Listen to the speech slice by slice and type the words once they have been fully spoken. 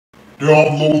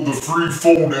Download the free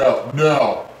phone app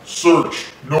now. Search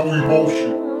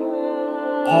NoEmotion.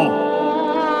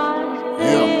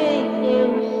 Yeah.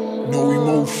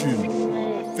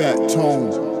 NoEmotion. Fat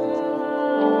Tone.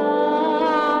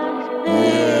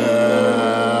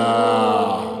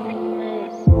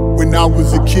 When I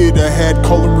was a kid, I had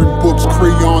coloring books,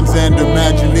 crayons, and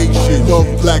imagination. Love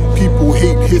black people,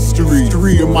 hate history.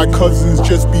 3 of my cousins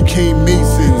just became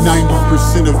Masons.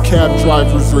 90% of cab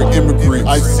drivers are immigrants.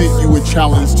 I sent you a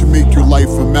challenge to make your life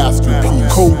a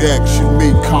masterpiece. Kodak should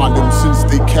make condoms since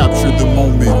they captured the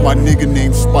moment. My nigga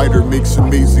named Spider makes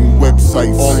amazing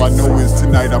websites. All I know is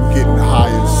tonight I'm getting high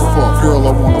as fuck. Girl,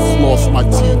 I wanna floss my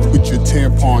teeth with your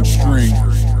tampon string.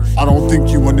 I don't think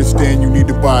you understand, you need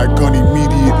to buy a gun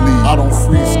immediately. I don't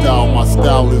freestyle, my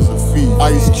style is a feat.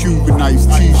 Ice Cube and Ice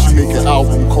T should make an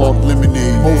album called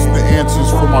Lemonade. Most of the answers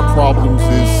for my problems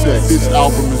is sex. This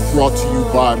album is brought to you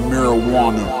by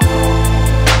marijuana.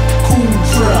 Coon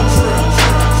Trap.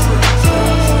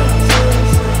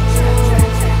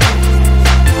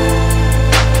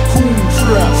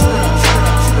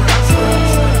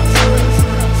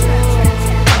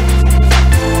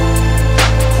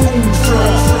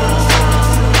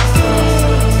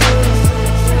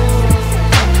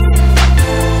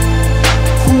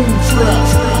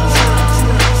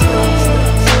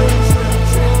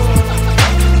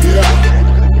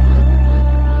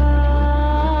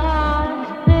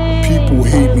 People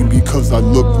hate me because I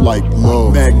look like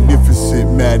love.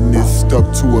 Magnificent madness stuck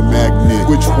to a magnet.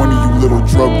 Which one of you little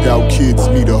drugged out kids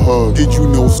need a hug? Did you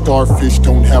know starfish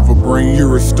don't have a brain?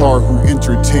 You're a star who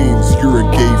entertains, you're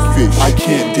a gay fish. I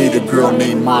can't date a girl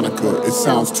named Monica, it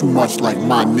sounds too much like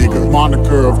my nigga.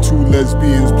 Monica of 2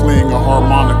 lesbians playing a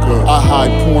harmonica. I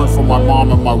hide porn from my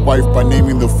mom and my wife by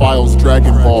naming the files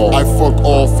Dragon Ball. I fuck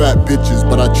all fat bitches,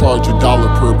 but I charge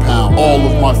 $1 per pound. All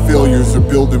of my failures are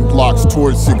building blocks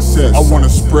towards success. I wanna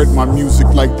spread my music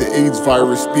like the AIDS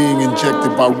virus being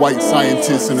injected by white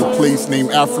scientists in a place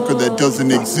named Africa that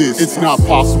doesn't exist. It's not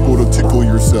possible to tickle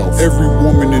yourself. Every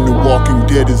woman in The Walking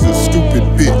Dead is a stupid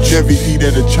bitch. Never eat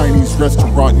at a Chinese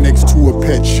restaurant next to a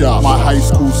pet shop. My high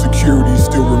school security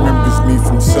still remembers me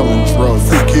from selling drugs.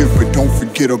 Forgive, but don't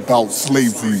forget about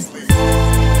slavery.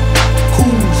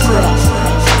 Coon Trap.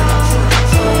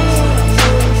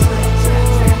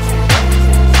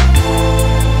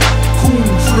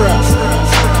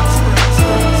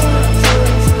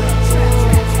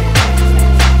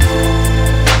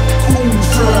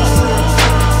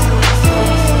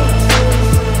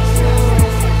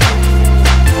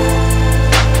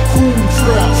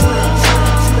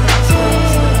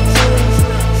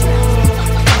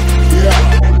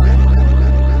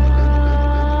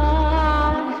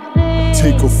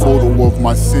 Take a photo of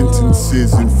my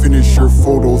sentences and finish your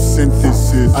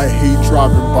photosynthesis. I hate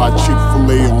driving by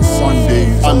Chick-fil-A on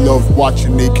Sundays. I love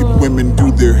watching naked women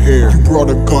do their hair. You brought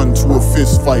a gun to a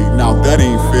fist fight, now that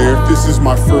ain't fair. This is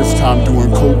my first time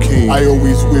doing cocaine. I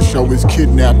always wish I was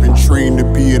kidnapped and trained to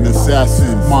be an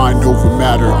assassin. Mind over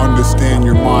matter, understand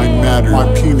your mind matter.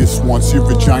 My penis wants your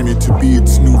vagina to be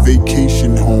its new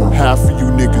vacation home. Half of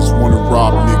you niggas wanna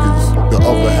rob niggas, the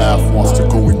other half wants to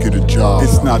go and get a job.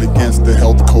 It's not against the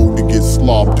health code to get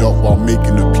slobbed up while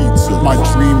making a pizza. My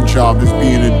dream job is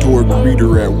being a door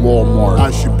greeter at Walmart.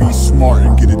 I should be smart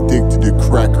and get addicted to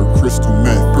crack or crystal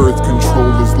meth. Birth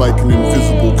control is like an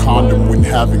invisible condom when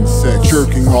having sex.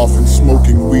 Jerking off and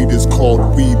smoking weed is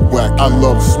called weed whack. I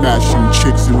love smashing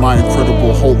chicks in my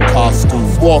Incredible Hulk costume.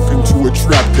 Walk into a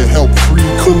trap to help free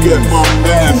Coon. Look at my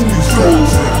mask, it's golden.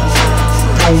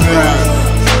 Don't ask,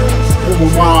 who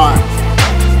am I?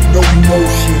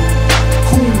 NoEmotion.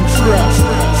 Coon Trap.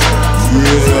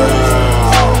 Yeah.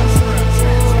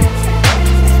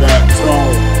 Fat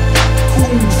Tone.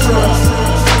 Coon Trap.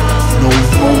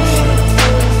 NoEmotion.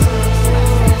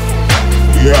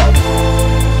 Yeah.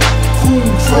 Coon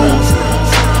Trap.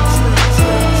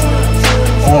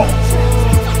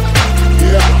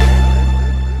 Yeah.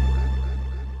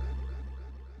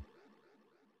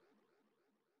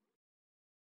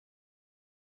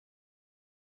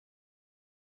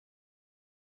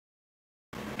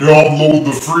 Download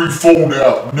the free phone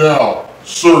app now.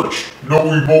 Search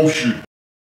NoEmotion.